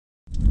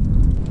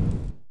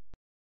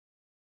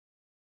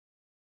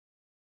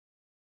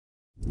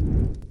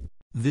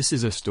This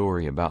is a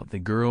story about the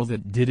girl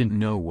that didn't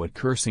know what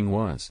cursing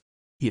was.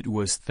 It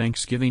was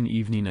Thanksgiving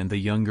evening and the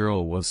young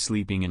girl was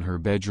sleeping in her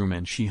bedroom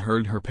and she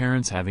heard her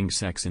parents having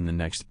sex in the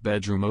next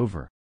bedroom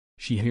over.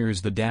 She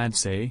hears the dad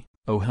say,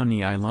 "Oh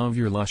honey, I love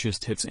your luscious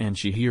tits," and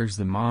she hears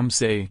the mom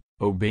say,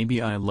 "Oh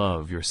baby, I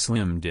love your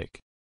slim dick."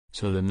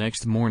 So the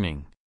next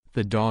morning,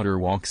 the daughter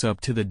walks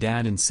up to the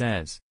dad and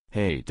says,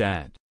 "Hey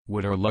dad,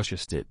 what are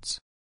luscious tits?"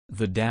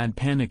 The dad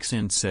panics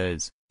and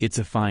says, "It's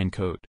a fine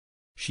coat."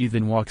 She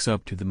then walks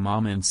up to the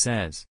mom and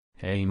says,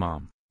 "Hey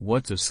mom,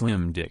 what's a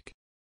slim dick?"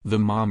 The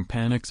mom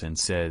panics and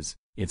says,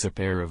 "It's a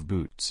pair of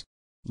boots."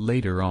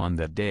 Later on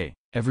that day,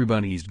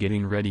 everybody's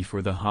getting ready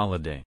for the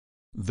holiday.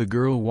 The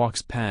girl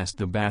walks past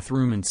the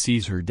bathroom and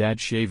sees her dad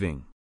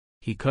shaving.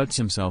 He cuts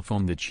himself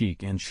on the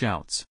cheek and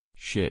shouts,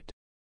 "Shit."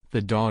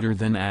 The daughter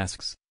then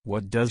asks,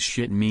 "What does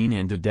shit mean?"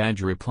 and the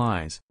dad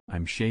replies,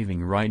 "I'm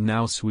shaving right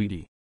now,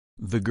 sweetie."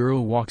 The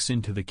girl walks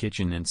into the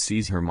kitchen and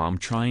sees her mom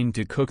trying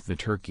to cook the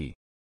turkey.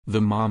 The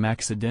mom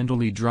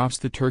accidentally drops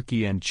the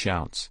turkey and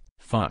shouts,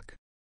 "Fuck."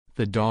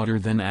 The daughter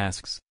then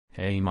asks,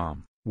 "Hey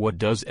mom, what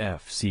does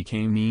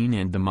FCK mean?"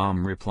 and the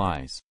mom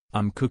replies,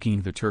 "I'm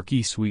cooking the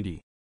turkey,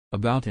 sweetie."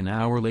 About an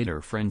hour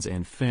later, friends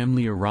and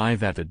family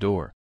arrive at the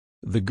door.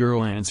 The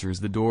girl answers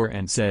the door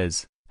and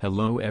says,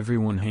 "Hello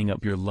everyone, hang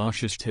up your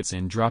luscious tits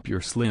and drop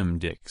your slim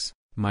dicks.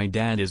 My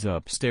dad is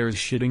upstairs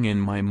shitting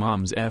and my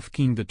mom's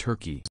F-king the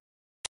turkey."